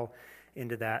to fall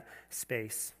into that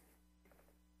space.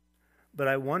 But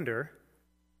I wonder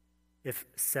if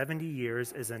 70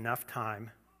 years is enough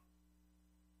time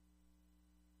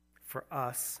for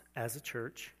us as a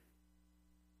church,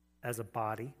 as a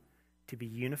body, to be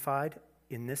unified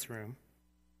in this room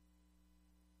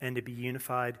and to be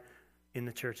unified in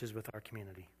the churches with our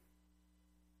community.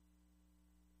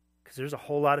 Because there's a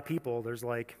whole lot of people, there's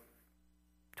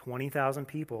 20,000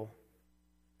 people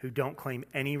who don't claim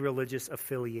any religious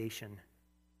affiliation.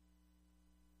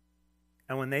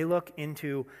 And when they look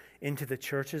into the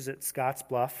churches at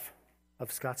Scottsbluff, of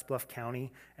Scottsbluff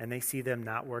County, and they see them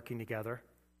not working together,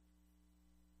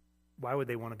 why would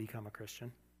they want to become a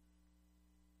Christian?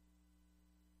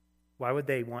 Why would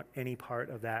they want any part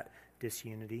of that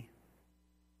disunity?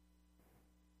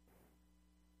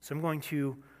 So I'm going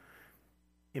to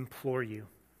implore you,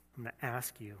 I'm going to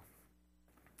ask you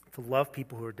to love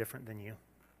people who are different than you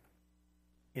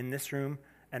in this room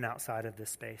and outside of this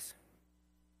space.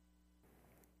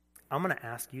 I'm going to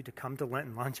ask you to come to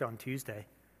Lenten lunch on Tuesday.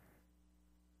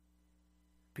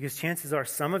 Because chances are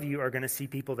some of you are going to see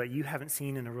people that you haven't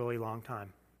seen in a really long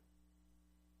time.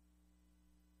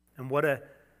 And what a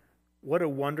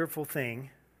wonderful thing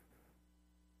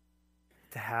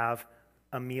to have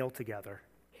a meal together.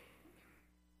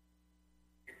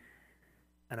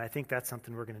 And I think that's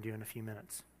something we're going to do in a few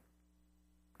minutes.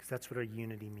 Because that's what our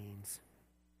unity means.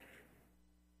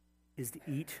 Is to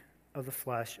eat of the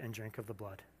flesh and drink of the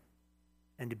blood.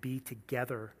 And to be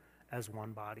together as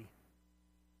one body.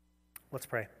 Let's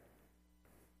pray.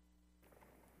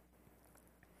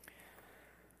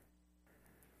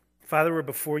 Father, we're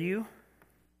before you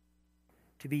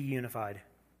to be unified.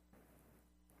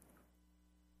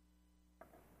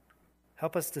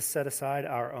 Help us to set aside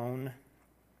our own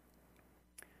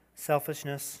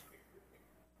selfishness.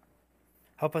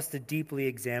 Help us to deeply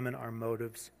examine our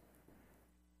motives.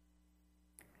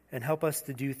 And help us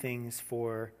to do things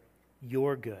for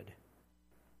your good.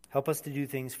 Help us to do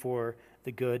things for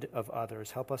the good of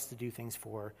others. Help us to do things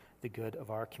for the good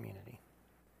of our community.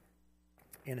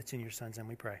 And it's in your Son's name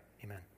we pray. Amen.